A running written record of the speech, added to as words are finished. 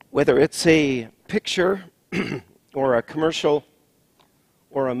Whether it's a picture or a commercial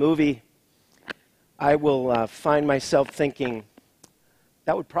or a movie, I will find myself thinking,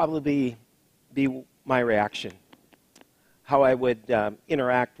 that would probably be my reaction, how I would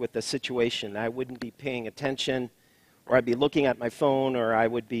interact with the situation. I wouldn't be paying attention, or I'd be looking at my phone, or I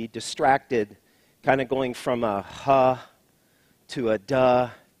would be distracted, kind of going from a huh to a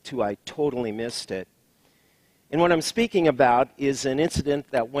duh to I totally missed it. And what I'm speaking about is an incident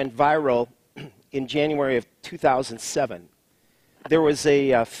that went viral in January of 2007. There was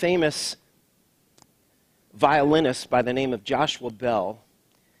a famous violinist by the name of Joshua Bell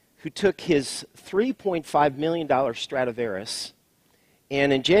who took his $3.5 million Stradivarius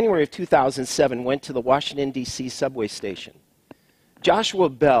and in January of 2007 went to the Washington, D.C. subway station. Joshua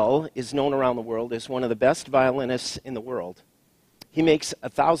Bell is known around the world as one of the best violinists in the world. He makes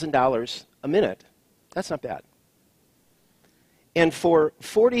 $1,000 a minute. That's not bad. And for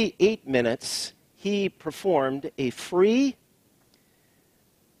 48 minutes, he performed a free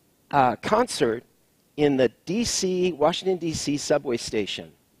concert in the Washington, D.C. subway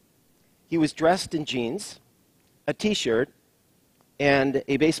station. He was dressed in jeans, a T-shirt, and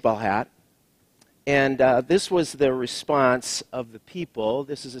a baseball hat. And this was the response of the people.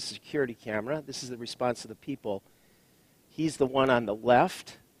 This is a security camera. This is the response of the people. He's the one on the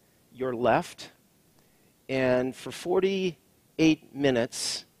left, your left. And for 48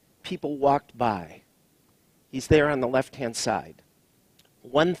 minutes, people walked by. He's there on the left-hand side.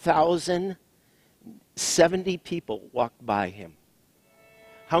 1,070 people walked by him.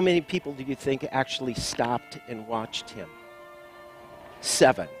 How many people do you think actually stopped and watched him?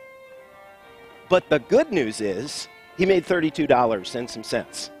 7. But the good news is, he made $32 and some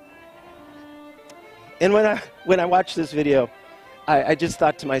cents. And when I watched this video, I just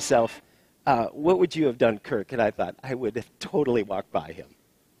thought to myself, what would you have done, Kirk? And I thought, I would have totally walked by him.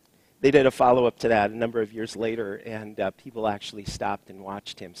 They did a follow-up to that a number of years later, and people actually stopped and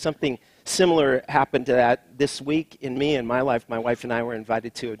watched him. Something similar happened to that this week in me and my life. My wife and I were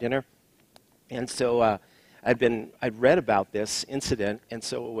invited to a dinner, and so I'd read about this incident, and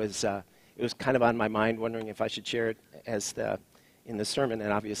so it was kind of on my mind, wondering if I should share it in the sermon,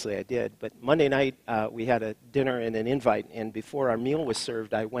 and obviously I did. But Monday night, we had a dinner and an invite, and before our meal was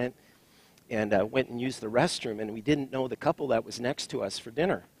served, I went and used the restroom, and we didn't know the couple that was next to us for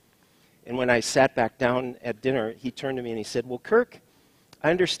dinner. And when I sat back down at dinner, he turned to me and he said, well, Kirk, I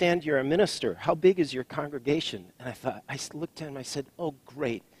understand you're a minister. How big is your congregation? And I looked at him, I said, oh,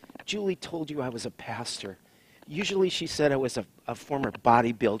 great. Julie told you I was a pastor. Usually she said I was a former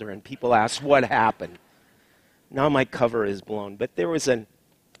bodybuilder, and people asked, what happened? Now my cover is blown. But there was an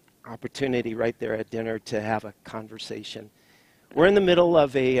opportunity right there at dinner to have a conversation. We're in the middle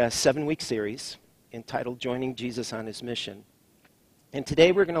of a 7-week series entitled Joining Jesus on His Mission. And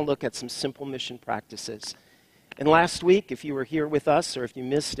today we're going to look at some simple mission practices. And last week, if you were here with us or if you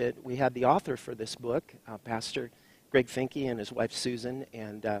missed it, we had the author for this book, Pastor Greg Finke and his wife Susan,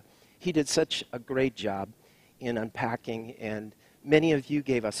 and he did such a great job in unpacking, and many of you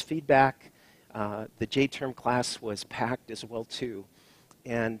gave us feedback. The J-term class was packed as well too,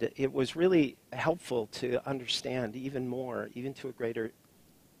 and it was really helpful to understand even more, even to a greater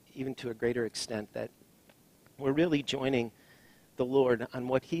extent, that we're really joining the Lord on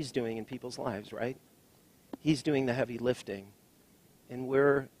what He's doing in people's lives, right? He's doing the heavy lifting, and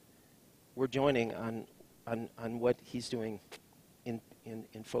we're joining on what He's doing in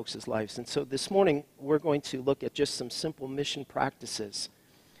folks' lives. And so this morning, we're going to look at just some simple mission practices,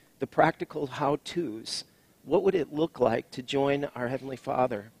 the practical how-tos. What would it look like to join our Heavenly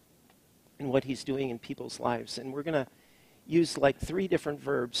Father in what He's doing in people's lives? And we're going to use like 3 different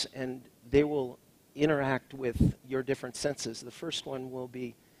verbs, and they will interact with your different senses. The first one will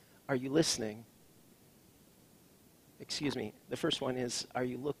be, are you listening? The first one is, are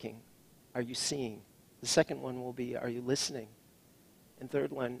you looking? Are you seeing? The second one will be, are you listening? And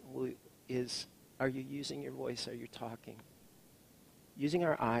third one is, are you using your voice? Are you talking? Using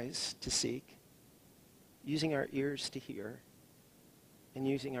our eyes to seek, using our ears to hear, and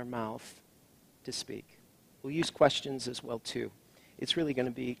using our mouth to speak. We'll use questions as well too. It's really going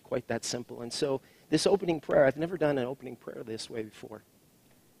to be quite that simple. And so this opening prayer, I've never done an opening prayer this way before.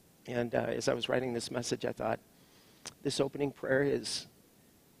 And as I was writing this message, I thought, this opening prayer is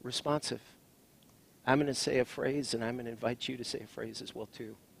responsive. I'm going to say a phrase, and I'm going to invite you to say a phrase as well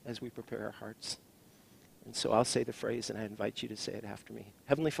too, as we prepare our hearts. And so I'll say the phrase, and I invite you to say it after me.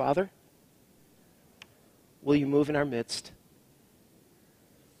 Heavenly Father, will you move in our midst?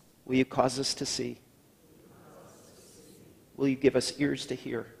 Will you cause us to see? Will you give us ears to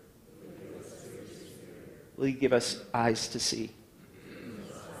hear? Will you give us eyes to see?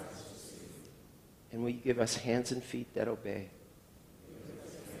 And will you give us hands and feet that obey?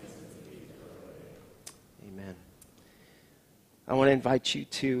 Amen. I want to invite you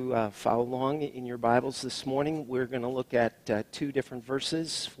to follow along in your Bibles this morning. We're going to look at two different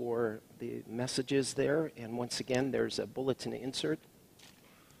verses for the messages there. And once again, there's a bulletin insert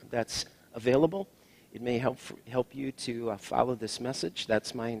that's available. It may help you to follow this message.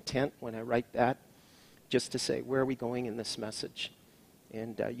 That's my intent when I write that, just to say, where are we going in this message?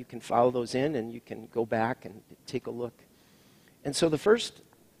 And you can follow those in, and you can go back and take a look. And so the first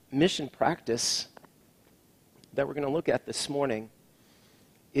mission practice that we're going to look at this morning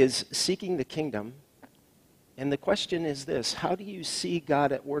is seeking the kingdom. And the question is this: how do you see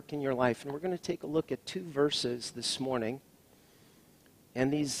God at work in your life? And we're going to take a look at two verses this morning. And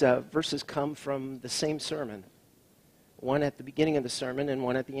these verses come from the same sermon. One at the beginning of the sermon and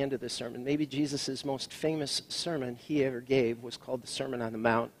one at the end of the sermon. Maybe Jesus' most famous sermon he ever gave was called the Sermon on the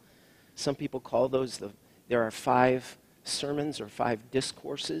Mount. Some people call those there are 5 sermons or 5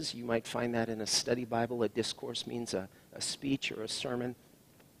 discourses. You might find that in a study Bible. A discourse means a speech or a sermon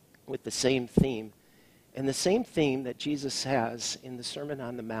with the same theme. And the same theme that Jesus has in the Sermon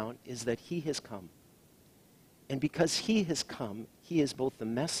on the Mount is that he has come. And because he has come, he is both the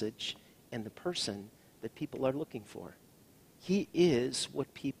message and the person that people are looking for. He is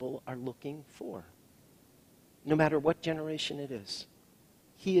what people are looking for, no matter what generation it is.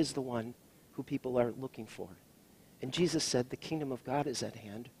 He is the one who people are looking for. And Jesus said, the kingdom of God is at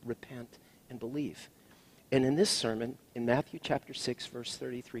hand. Repent and believe. And in this sermon, in Matthew chapter 6, verse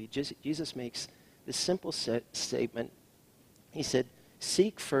 33, Jesus makes this simple statement. He said,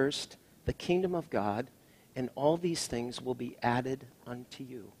 seek first the kingdom of God, and all these things will be added unto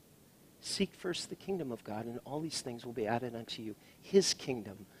you. Seek first the kingdom of God, and all these things will be added unto you. His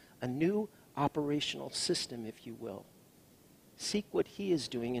kingdom, a new operational system, if you will. Seek what he is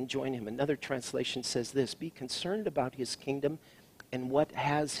doing and join him. Another translation says this: be concerned about his kingdom and what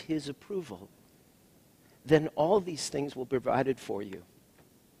has his approval. Then all these things will be provided for you.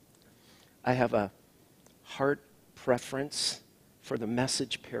 I have a heart preference for the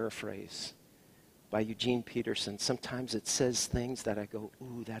Message paraphrase by Eugene Peterson. Sometimes it says things that I go,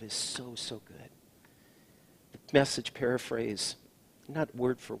 ooh, that is so, so good. The Message paraphrase, not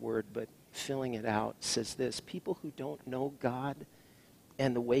word for word, but filling it out, says this: people who don't know God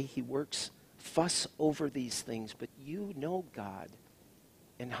and the way he works fuss over these things, but you know God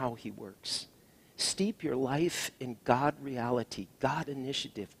and how he works. Steep your life in God reality, God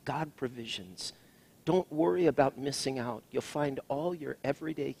initiative, God provisions. Don't worry about missing out. You'll find all your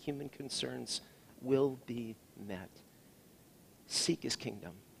everyday human concerns will be met. Seek his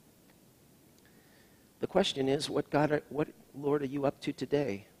kingdom. The question is, what Lord are you up to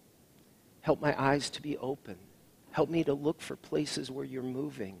today? Help my eyes to be open. Help me to look for places where you're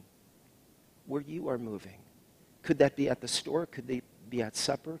moving, where you are moving. Could that be at the store? Could they be at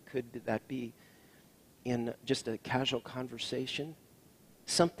supper? Could that be in just a casual conversation?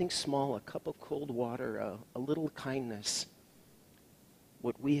 Something small, a cup of cold water, a little kindness.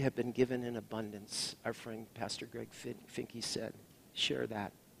 What we have been given in abundance, our friend Pastor Greg Finke said. Share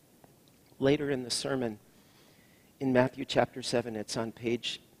that. Later in the sermon, in Matthew chapter 7, it's on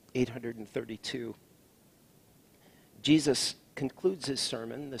page 832. Jesus concludes his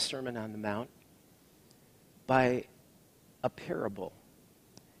sermon, the Sermon on the Mount, by a parable.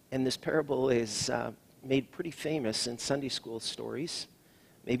 And this parable is made pretty famous in Sunday school stories.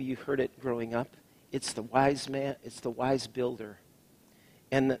 Maybe you heard it growing up. It's the wise man, it's the wise builder.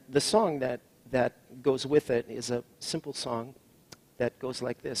 And the song that goes with it is a simple song that goes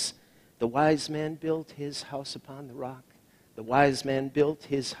like this: the wise man built his house upon the rock. The wise man built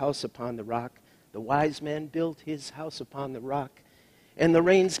his house upon the rock. The wise man built his house upon the rock. And the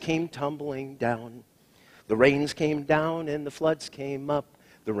rains came tumbling down. The rains came down and the floods came up.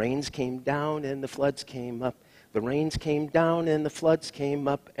 The rains came down and the floods came up. The rains came down and the floods came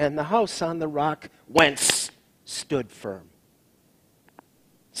up. And the house on the rock stood firm.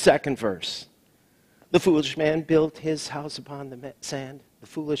 Second verse. The foolish man built his house upon the sand. The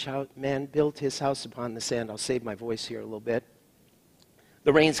foolish man built his house upon the sand. I'll save my voice here a little bit.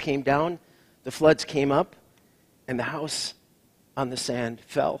 The rains came down, the floods came up, and the house on the sand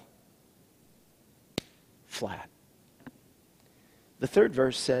fell flat. The third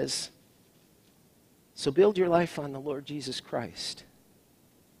verse says, so build your life on the Lord Jesus Christ,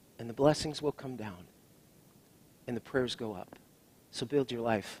 and the blessings will come down, and the prayers go up. So build your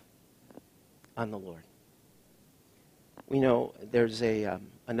life on the Lord. We know there's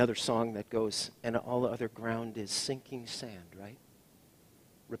another song that goes, and all other ground is sinking sand, right?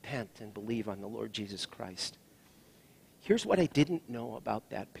 Repent and believe on the Lord Jesus Christ. Here's what I didn't know about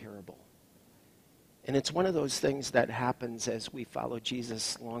that parable. And it's one of those things that happens as we follow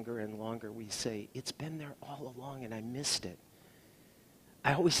Jesus longer and longer. We say, it's been there all along and I missed it.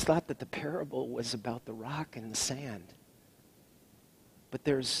 I always thought that the parable was about the rock and the sand. But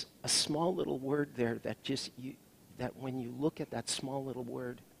there's a small little word there that when you look at that small little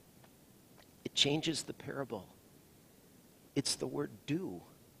word, it changes the parable. It's the word do.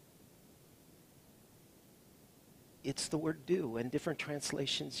 It's the word do, and different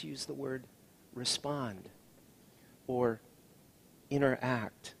translations use the word respond or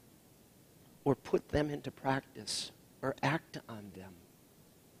interact or put them into practice or act on them.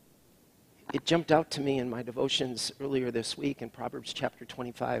 It jumped out to me in my devotions earlier this week in Proverbs chapter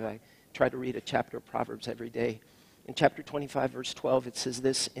 25. I try to read a chapter of Proverbs every day. In chapter 25, verse 12, it says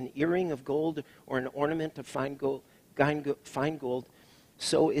this, an earring of gold or an ornament of fine gold,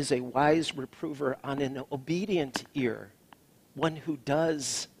 so is a wise reprover on an obedient ear, one who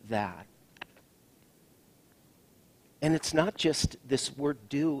does that. And it's not just this word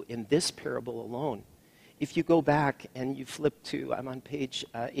do in this parable alone. If you go back and you flip to, I'm on page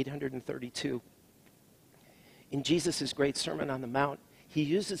 832, in Jesus' great Sermon on the Mount, he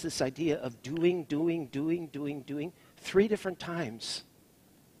uses this idea of doing 3 different times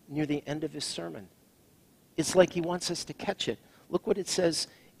near the end of his sermon. It's like he wants us to catch it. Look what it says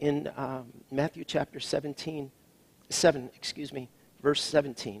in Matthew chapter 7, verse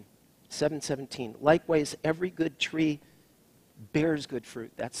 17. 7:17. Likewise, every good tree bears good fruit.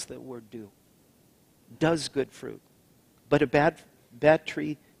 That's the word do. Does good fruit. But a bad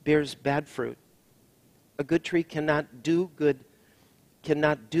tree bears bad fruit. A good tree cannot do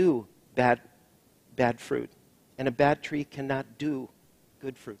bad fruit. And a bad tree cannot do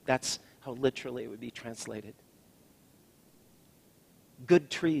good fruit. That's how literally it would be translated. Good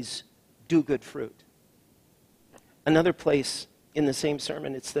trees do good fruit. Another place in the same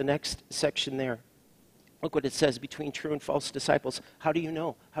sermon, it's the next section there. Look what it says, between true and false disciples. How do you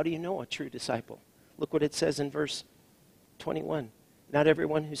know? How do you know a true disciple? Look what it says in verse 21. Not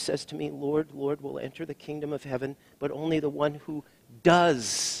everyone who says to me, Lord, Lord, will enter the kingdom of heaven, but only the one who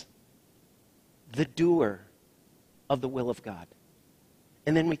does, the doer of the will of God.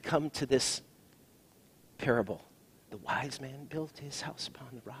 And then we come to this parable. The wise man built his house upon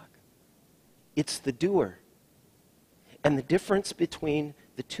the rock. It's the doer. And the difference between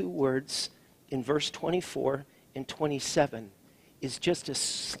the two words in verse 24 and 27 is just a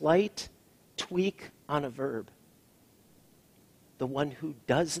slight tweak on a verb. The one who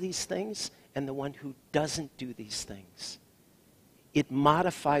does these things and the one who doesn't do these things. It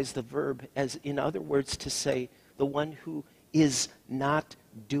modifies the verb as, in other words, to say the one who is not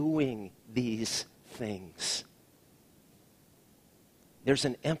doing these things. There's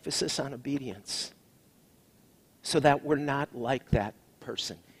an emphasis on obedience so that we're not like that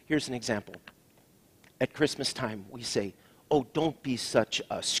person. Here's an example. At Christmas time, we say, oh, don't be such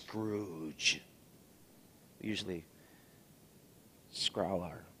a Scrooge. We usually scrawl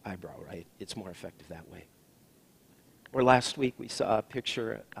our eyebrow, right? It's more effective that way. Or last week, we saw a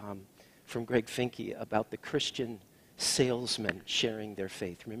picture from Greg Finke about the Christian salesmen sharing their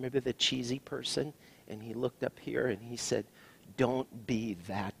faith. Remember the cheesy person? And he looked up here and he said, don't be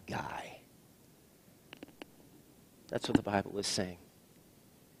that guy. That's what the Bible is saying.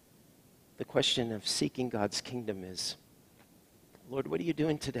 The question of seeking God's kingdom is, Lord, what are you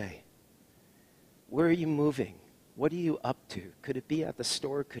doing today? Where are you moving? What are you up to? Could it be at the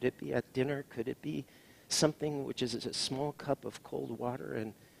store? Could it be at dinner? Could it be something which is a small cup of cold water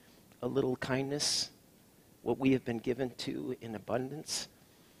and a little kindness? What we have been given to in abundance?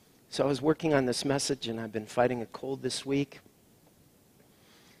 So I was working on this message, and I've been fighting a cold this week.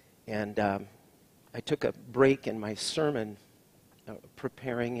 And I took a break in my sermon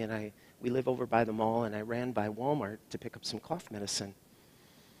preparing, and we live over by the mall, and I ran by Walmart to pick up some cough medicine.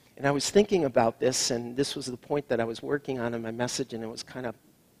 And I was thinking about this, and this was the point that I was working on in my message, and it was kind of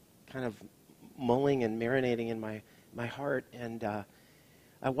mulling and marinating in my heart. And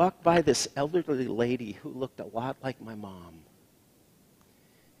I walked by this elderly lady who looked a lot like my mom.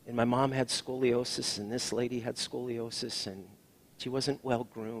 And my mom had scoliosis, and this lady had scoliosis, and she wasn't well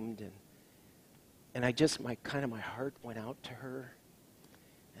groomed. And I just, my heart went out to her.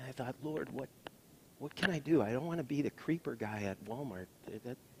 And I thought, Lord, what can I do? I don't want to be the creeper guy at Walmart.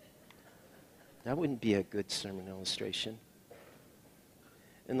 That wouldn't be a good sermon illustration.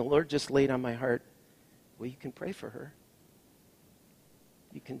 And the Lord just laid on my heart, well, you can pray for her.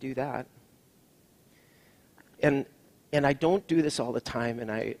 You can do that. And I don't do this all the time,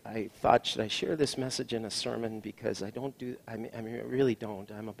 and I thought, should I share this message in a sermon? Because I really don't.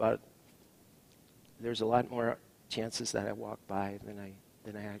 There's a lot more chances that I walk by than I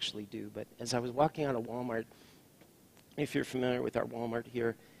than I actually do. But as I was walking out of Walmart, if you're familiar with our Walmart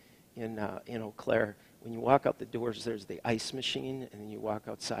here in Eau Claire, when you walk out the doors, there's the ice machine, and then you walk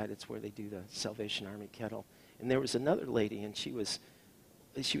outside, it's where they do the Salvation Army kettle. And there was another lady, and she was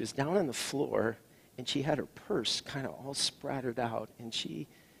down on the floor, and she had her purse kind of all sprattered out, and she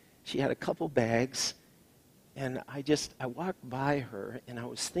had a couple bags, and I walked by her, and I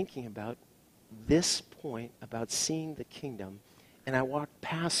was thinking about this point, about seeing the kingdom, and I walked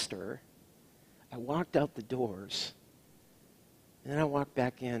past her, I walked out the doors, and then I walked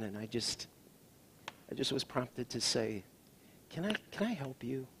back in, and I just was prompted to say, can I help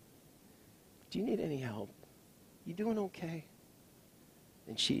you? Do you need any help? You doing okay?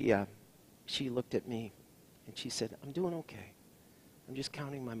 And she looked at me, and she said, I'm doing okay. I'm just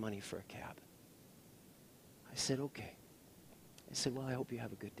counting my money for a cab. I said, okay. I said, well, I hope you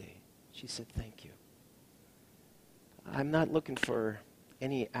have a good day. She said, thank you. I'm not looking for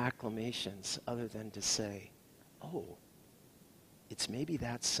any acclamations other than to say, oh, it's maybe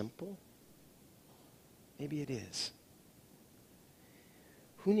that simple? Maybe it is.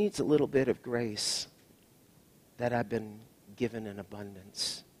 Who needs a little bit of grace that I've been given in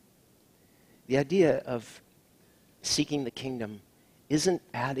abundance? The idea of seeking the kingdom isn't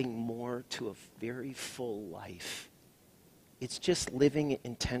adding more to a very full life. It's just living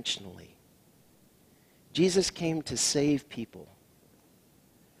intentionally. Jesus came to save people.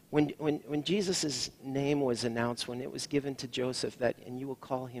 When Jesus' name was announced, when it was given to Joseph, that, and you will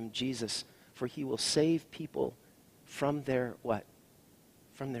call him Jesus, for he will save people from their what?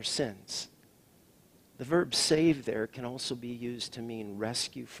 From their sins. The verb save there can also be used to mean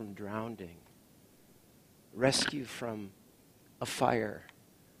rescue from drowning, rescue from a fire,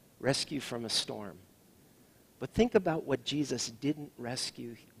 rescue from a storm. But think about what Jesus didn't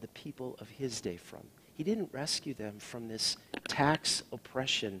rescue the people of his day from. He didn't rescue them from this tax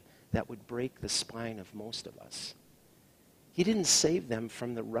oppression that would break the spine of most of us. He didn't save them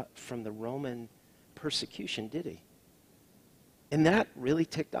from the Roman persecution, did he? And that really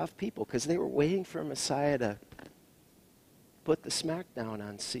ticked off people because they were waiting for a Messiah to put the smackdown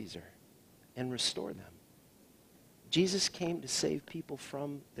on Caesar and restore them. Jesus came to save people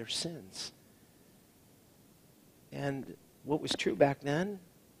from their sins. And what was true back then,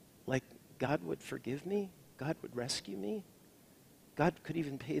 like God would forgive me, God would rescue me, God could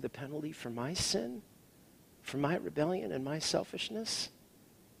even pay the penalty for my sin, for my rebellion and my selfishness.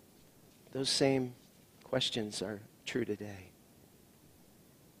 Those same questions are true today.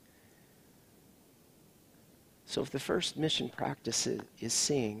 So if the first mission practice is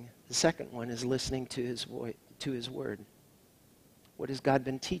seeing, the second one is listening to his voice, to his word. What has God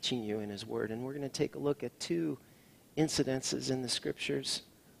been teaching you in his word? And we're going to take a look at two incidences in the scriptures,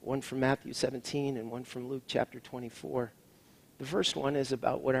 one from Matthew 17 and one from Luke chapter 24. The first one is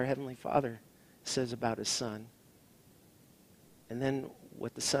about what our Heavenly Father says about his Son, and then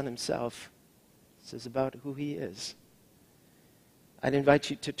what the Son himself says about who he is. I'd invite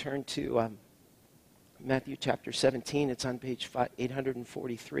you to turn to Matthew chapter 17. It's on page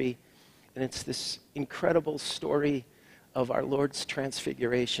 843, and it's this incredible story of our Lord's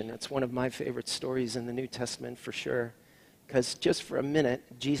transfiguration. It's one of my favorite stories in the New Testament for sure, because just for a minute,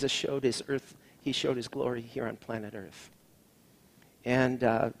 Jesus showed his glory here on planet Earth. And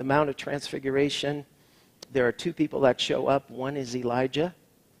the Mount of Transfiguration, there are two people that show up. One is Elijah,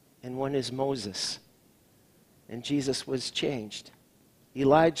 and one is Moses. And Jesus was changed.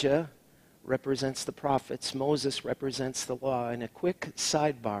 Elijah represents the prophets. Moses represents the law. And a quick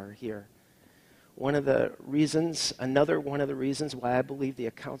sidebar here. Another one of the reasons why I believe the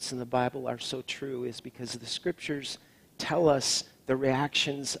accounts in the Bible are so true is because the scriptures tell us the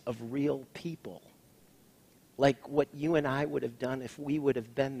reactions of real people, like what you and I would have done if we would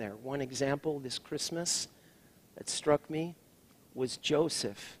have been there. One example this Christmas that struck me was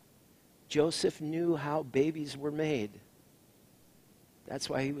Joseph. Joseph knew how babies were made. That's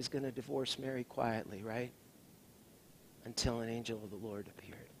why he was going to divorce Mary quietly, right? Until an angel of the Lord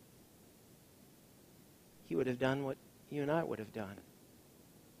appeared. He would have done what you and I would have done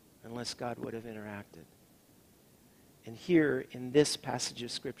unless God would have interacted. And here in this passage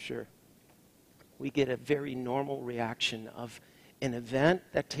of Scripture, we get a very normal reaction of an event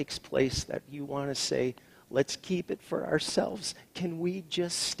that takes place that you want to say, let's keep it for ourselves. Can we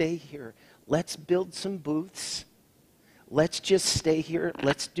just stay here? Let's build some booths. Let's just stay here.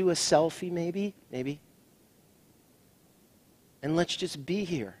 Let's do a selfie maybe. And let's just be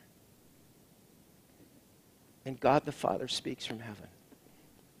here. And God the Father speaks from heaven.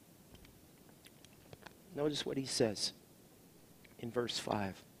 Notice what he says in verse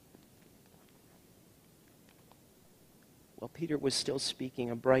 5. While Peter was still speaking,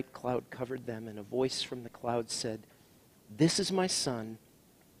 a bright cloud covered them, and a voice from the cloud said, "This is my Son,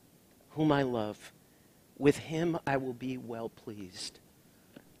 whom I love. With him I will be well pleased.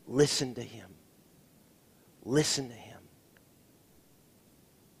 Listen to him. Listen to him."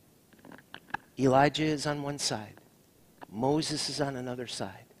 Elijah is on one side. Moses is on another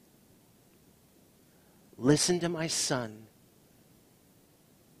side. Listen to my Son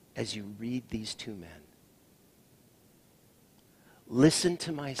as you read these two men. Listen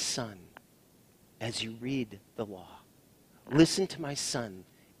to my Son as you read the law. Listen to my Son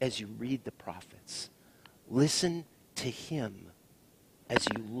as you read the prophets. Listen to him as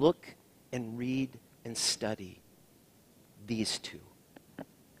you look and read and study these two.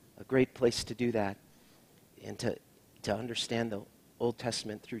 A great place to do that and to understand the Old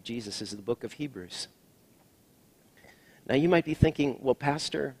Testament through Jesus is the book of Hebrews. Now you might be thinking, well,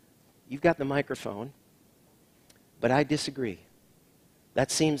 Pastor, you've got the microphone, but I disagree. That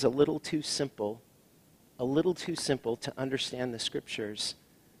seems a little too simple to understand the scriptures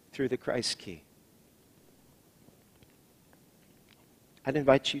through the Christ key. I'd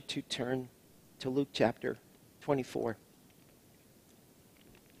invite you to turn to Luke chapter 24.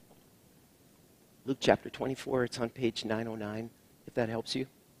 Luke chapter 24, it's on page 909, if that helps you.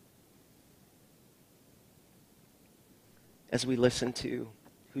 As we listen to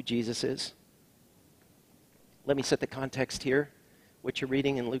who Jesus is. Let me set the context here. What you're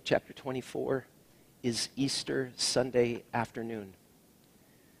reading in Luke chapter 24 is Easter Sunday afternoon.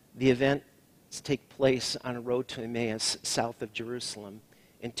 The events take place on a road to Emmaus, south of Jerusalem,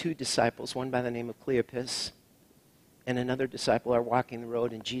 and two disciples, one by the name of Cleopas and another disciple, are walking the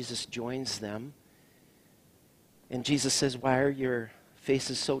road, and Jesus joins them. And Jesus says, "Why are your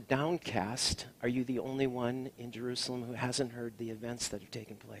faces so downcast? Are you the only one in Jerusalem who hasn't heard the events that have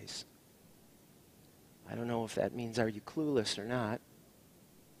taken place?" I don't know if that means are you clueless or not,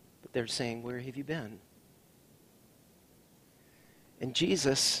 but they're saying, "Where have you been?" And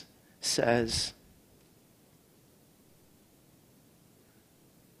Jesus says,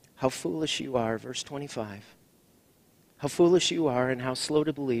 "How foolish you are," verse 25. "How foolish you are, and how slow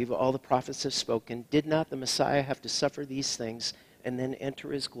to believe all the prophets have spoken. Did not the Messiah have to suffer these things and then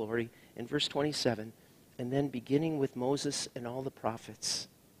enter his glory?" In verse 27, "And then beginning with Moses and all the prophets,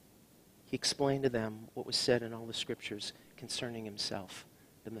 he explained to them what was said in all the scriptures concerning himself,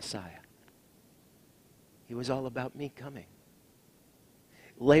 the Messiah." He was all about me coming.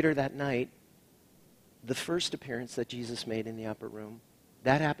 Later that night, the first appearance that Jesus made in the upper room,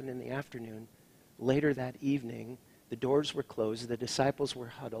 that happened in the afternoon. Later that evening, the doors were closed, the disciples were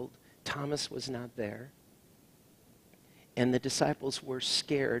huddled, Thomas was not there, and the disciples were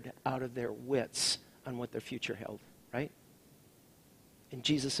scared out of their wits on what their future held, right? And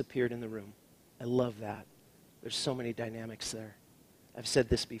Jesus appeared in the room. I love that. There's so many dynamics there. I've said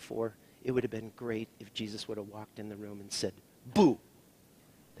this before. It would have been great if Jesus would have walked in the room and said, "Boo!"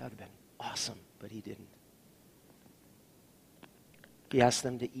 That would have been awesome, but he didn't. He asked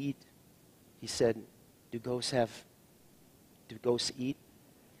them to eat. He said, do ghosts eat?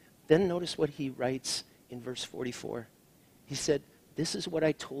 Then notice what he writes in verse 44. He said, "This is what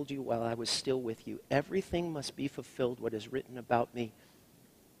I told you while I was still with you. Everything must be fulfilled what is written about me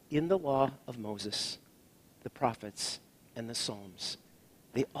in the law of Moses, the prophets, and the Psalms."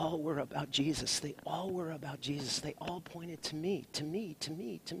 They all were about Jesus. They all were about Jesus. They all pointed to me, to me, to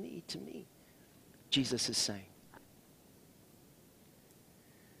me, to me, to me. Jesus is saying.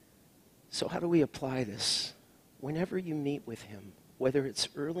 So how do we apply this? Whenever you meet with him, whether it's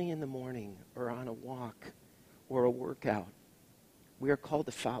early in the morning or on a walk or a workout, we are called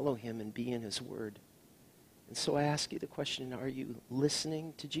to follow him and be in his word. And so I ask you the question, are you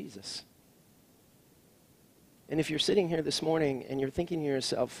listening to Jesus? And if you're sitting here this morning and you're thinking to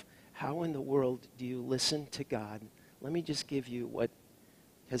yourself, how in the world do you listen to God? Let me just give you what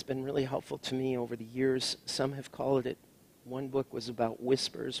has been really helpful to me over the years. Some have called it, one book was about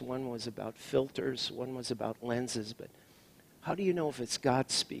whispers, one was about filters, one was about lenses. But how do you know if it's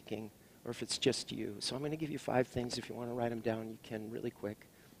God speaking or if it's just you? So I'm going to give you 5 things. If you want to write them down, you can really quick.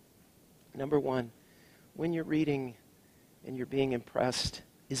 Number 1, when you're reading and you're being impressed,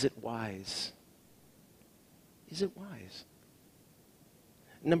 is it wise? Is it wise?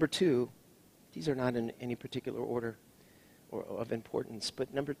 Number 2, these are not in any particular order or of importance,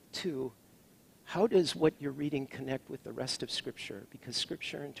 but number 2, how does what you're reading connect with the rest of Scripture? Because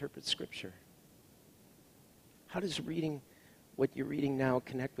Scripture interprets Scripture. How does reading what you're reading now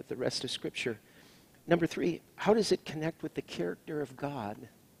connect with the rest of Scripture? Number 3, how does it connect with the character of God?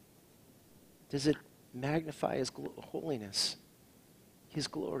 Does it magnify his holiness, his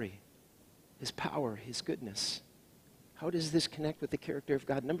glory, his power, his goodness? How does this connect with the character of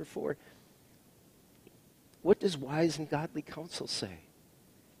God? Number 4, what does wise and godly counsel say?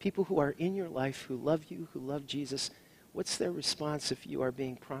 People who are in your life, who love you, who love Jesus, what's their response if you are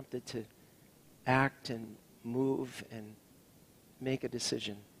being prompted to act and move and make a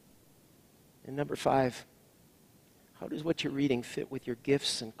decision? And number 5, how does what you're reading fit with your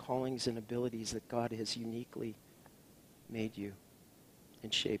gifts and callings and abilities that God has uniquely made you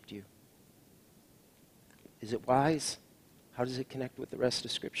and shaped you? Is it wise? How does it connect with the rest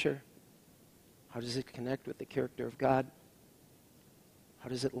of Scripture? How does it connect with the character of God? How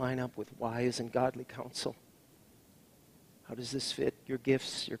does it line up with wise and godly counsel? How does this fit your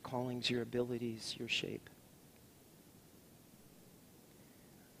gifts, your callings, your abilities, your shape?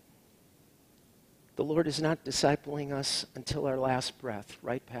 The Lord is not discipling us until our last breath,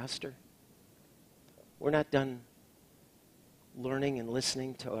 right, Pastor? We're not done learning and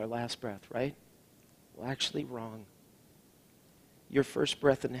listening till our last breath, right? Well, actually wrong. Your first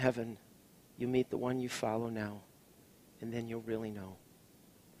breath in heaven, you meet the one you follow now, and then you'll really know.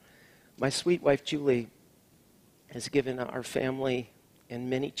 My sweet wife, Julie, has given our family and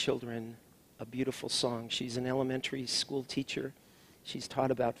many children a beautiful song. She's an elementary school teacher. She's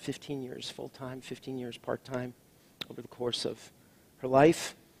taught about 15 years full-time, 15 years part-time over the course of her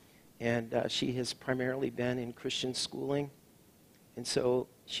life. And she has primarily been in Christian schooling. And so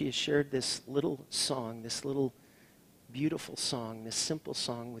she has shared this little song, this little beautiful song, this simple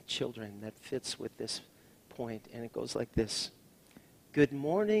song with children that fits with this point. And it goes like this. Good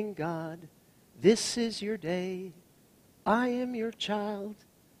morning, God. This is your day. I am your child.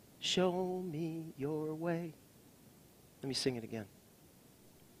 Show me your way. Let me sing it again.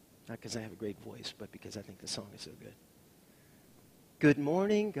 Not because I have a great voice, but because I think the song is so good. Good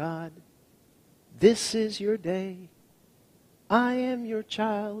morning, God. This is your day. I am your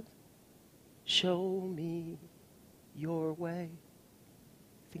child. Show me your way.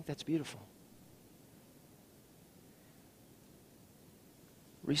 I think that's beautiful.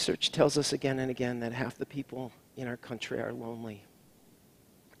 Research tells us again and again that half the people in our country are lonely.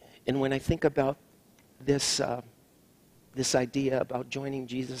 And when I think about this idea about joining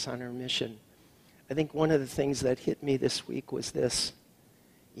Jesus on our mission, I think one of the things that hit me this week was this.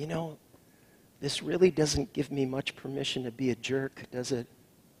 You know, this really doesn't give me much permission to be a jerk, does it?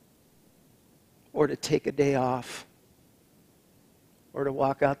 Or to take a day off. Or to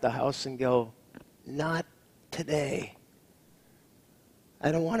walk out the house and go, not today.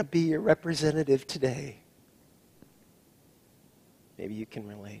 I don't want to be your representative today. Maybe you can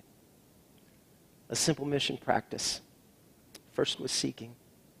relate. A simple mission practice. First was seeking.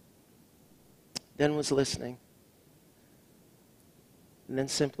 Then was listening. And then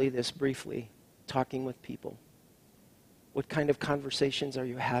simply this briefly, talking with people. What kind of conversations are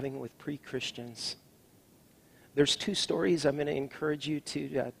you having with pre-Christians? There's 2 stories. I'm going to encourage you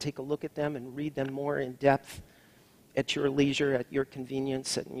to take a look at them and read them more in depth at your leisure, at your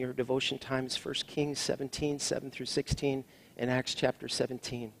convenience, at your devotion times. 1 Kings 17, 7 through 16, and Acts chapter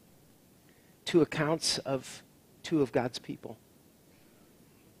 17. 2 accounts of 2 of God's people.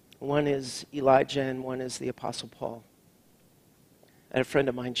 One is Elijah and one is the Apostle Paul. I had a friend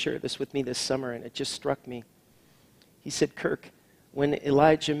of mine share this with me this summer, and it just struck me. He said, Kirk, when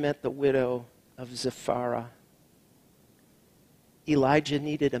Elijah met the widow of Zephara, Elijah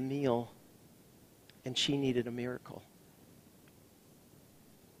needed a meal, and she needed a miracle.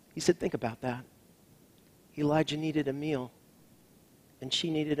 He said, think about that. Elijah needed a meal, and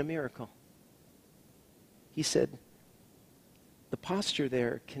she needed a miracle. He said, the posture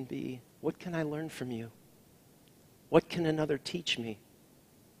there can be, what can I learn from you? What can another teach me?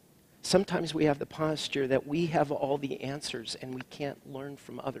 Sometimes we have the posture that we have all the answers and we can't learn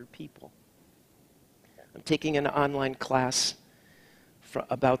from other people. I'm taking an online class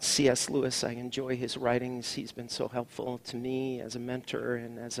about C.S. Lewis. I enjoy his writings. He's been so helpful to me as a mentor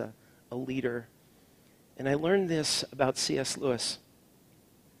and as a leader. And I learned this about C.S. Lewis.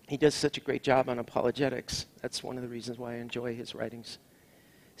 He does such a great job on apologetics. That's one of the reasons why I enjoy his writings.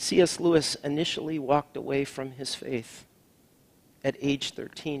 C.S. Lewis initially walked away from his faith at age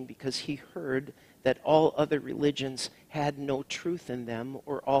 13 because he heard that all other religions had no truth in them,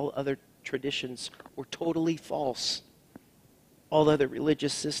 or all other traditions were totally false. All other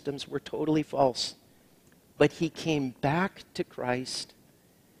religious systems were totally false. But he came back to Christ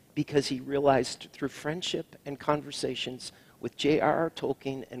because he realized through friendship and conversations with J.R.R.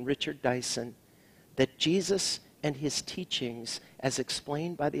 Tolkien and Richard Dyson that Jesus and his teachings, as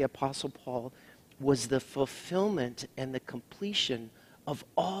explained by the Apostle Paul, was the fulfillment and the completion of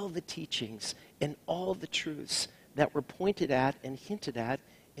all the teachings and all the truths that were pointed at and hinted at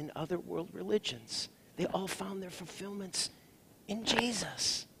in other world religions. They all found their fulfillments in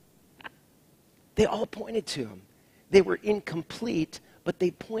Jesus. They all pointed to him. They were incomplete, but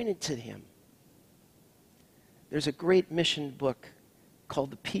they pointed to him. There's a great mission book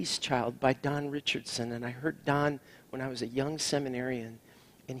called The Peace Child by Don Richardson, and I heard Don when I was a young seminarian,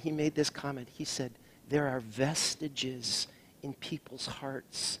 and he made this comment. He said, there are vestiges in people's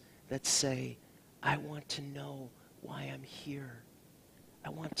hearts that say, I want to know why I'm here. I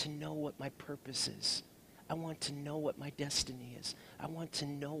want to know what my purpose is. I want to know what my destiny is. I want to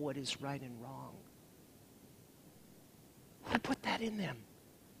know what is right and wrong. Who put that in them?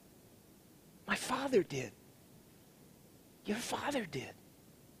 My Father did. Your Father did.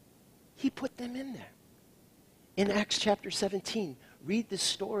 He put them in there. In Acts chapter 17, read the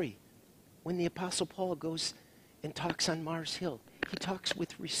story when the Apostle Paul goes and talks on Mars Hill. He talks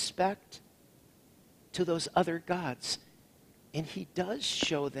with respect to those other gods. And he does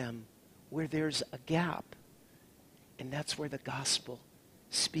show them where there's a gap. And that's where the gospel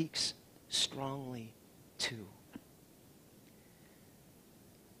speaks strongly to.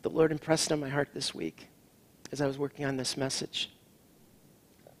 The Lord impressed on my heart this week as I was working on this message.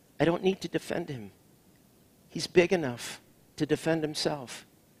 I don't need to defend him. He's big enough to defend himself.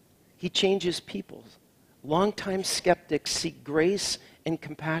 He changes people. Longtime skeptics seek grace and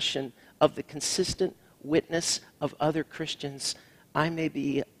compassion of the consistent witness of other Christians. I may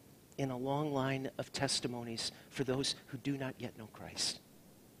be in a long line of testimonies for those who do not yet know Christ.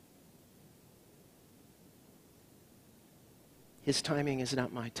 His timing is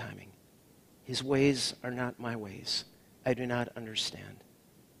not my timing. His ways are not my ways. I do not understand.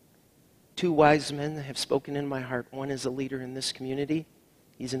 Two wise men have spoken in my heart. One is a leader in this community.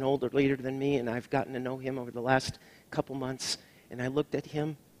 He's an older leader than me, and I've gotten to know him over the last couple months. And I looked at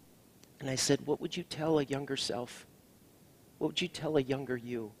him, and I said, what would you tell a younger self? What would you tell a younger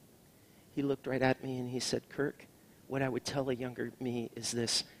you? He looked right at me, and he said, Kirk, what I would tell a younger me is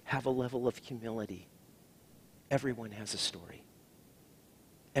this: have a level of humility. Everyone has a story.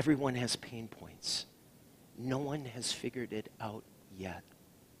 Everyone has pain points. No one has figured it out yet.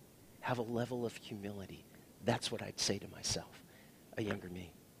 Have a level of humility. That's what I'd say to myself, a younger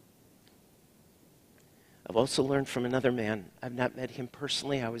me. I've also learned from another man. I've not met him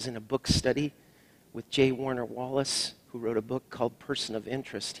personally. I was in a book study with J. Warner Wallace, who wrote a book called Person of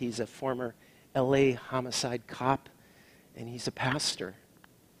Interest. He's a former LA homicide cop, and he's a pastor.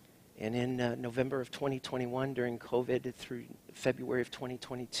 And in November of 2021, during COVID through February of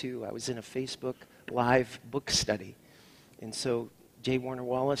 2022, I was in a Facebook Live book study. And so J. Warner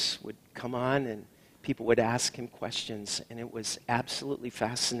Wallace would come on, and people would ask him questions, and it was absolutely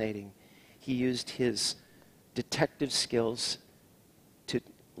fascinating. He used his detective skills to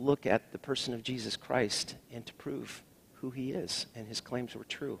look at the person of Jesus Christ and to prove who he is, and his claims were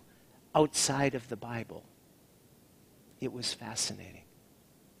true. Outside of the Bible, it was fascinating.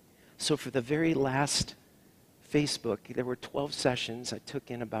 So for the very last Facebook, there were 12 sessions. I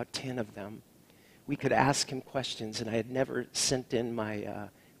took in about 10 of them. We could ask him questions, and I had never sent in my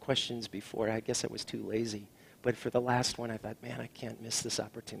questions before. I guess I was too lazy. But for the last one, I thought, man, I can't miss this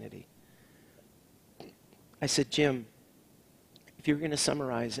opportunity. I said, Jim, if you're going to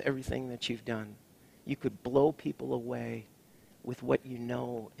summarize everything that you've done, you could blow people away with what you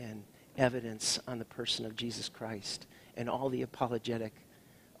know and evidence on the person of Jesus Christ and all the apologetics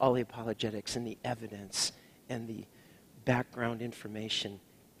and the evidence and the background information.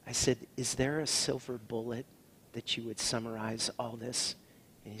 I said, is there a silver bullet that you would summarize all this?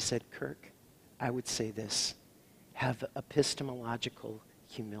 And he said, Kirk, I would say this: have epistemological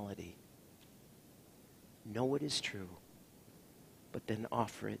humility. Know what is true, but then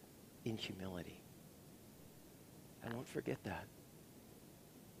offer it in humility. I won't forget that.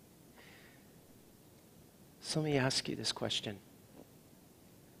 So let me ask you this question.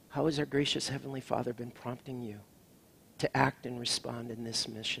 How has our gracious Heavenly Father been prompting you to act and respond in this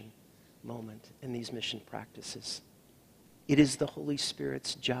mission moment, in these mission practices? It is the Holy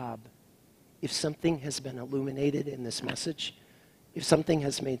Spirit's job. If something has been illuminated in this message, if something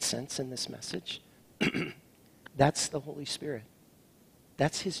has made sense in this message, that's the Holy Spirit.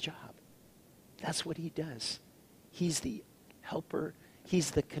 That's his job. That's what he does. He's the helper.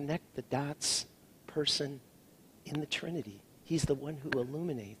 He's the connect the dots person in the Trinity. He's the one who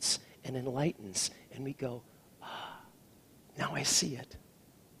illuminates and enlightens. And we go, now I see it.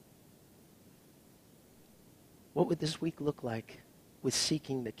 What would this week look like with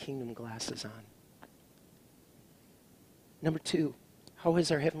seeking the kingdom glasses on? Number 2, how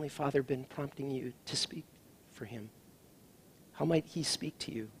has our Heavenly Father been prompting you to speak for him? How might he speak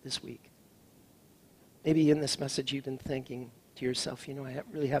to you this week? Maybe in this message you've been thinking to yourself, I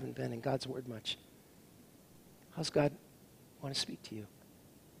really haven't been in God's Word much. How's God want to speak to you?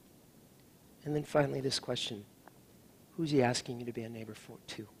 And then finally, this question: who's he asking you to be a neighbor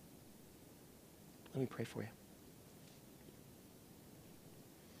to? Let me pray for you.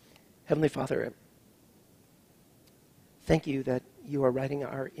 Heavenly Father, thank you that you are writing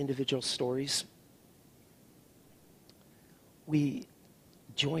our individual stories. We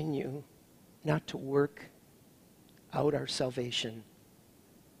join you not to work out our salvation,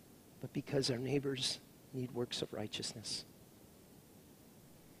 but because our neighbors need works of righteousness.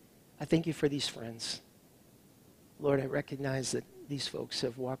 I thank you for these friends. Lord, I recognize that these folks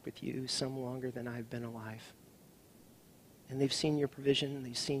have walked with you some longer than I've been alive. And they've seen your provision, and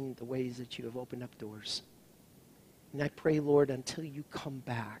they've seen the ways that you have opened up doors. And I pray, Lord, until you come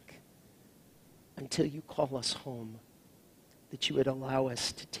back, until you call us home, that you would allow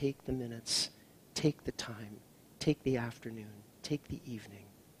us to take the minutes, take the time, take the afternoon, take the evening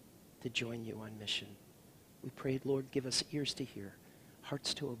to join you on mission. We prayed, Lord, give us ears to hear,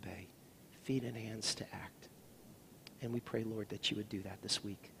 hearts to obey, feet and hands to act. And we pray, Lord, that you would do that this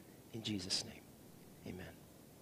week. In Jesus' name, amen.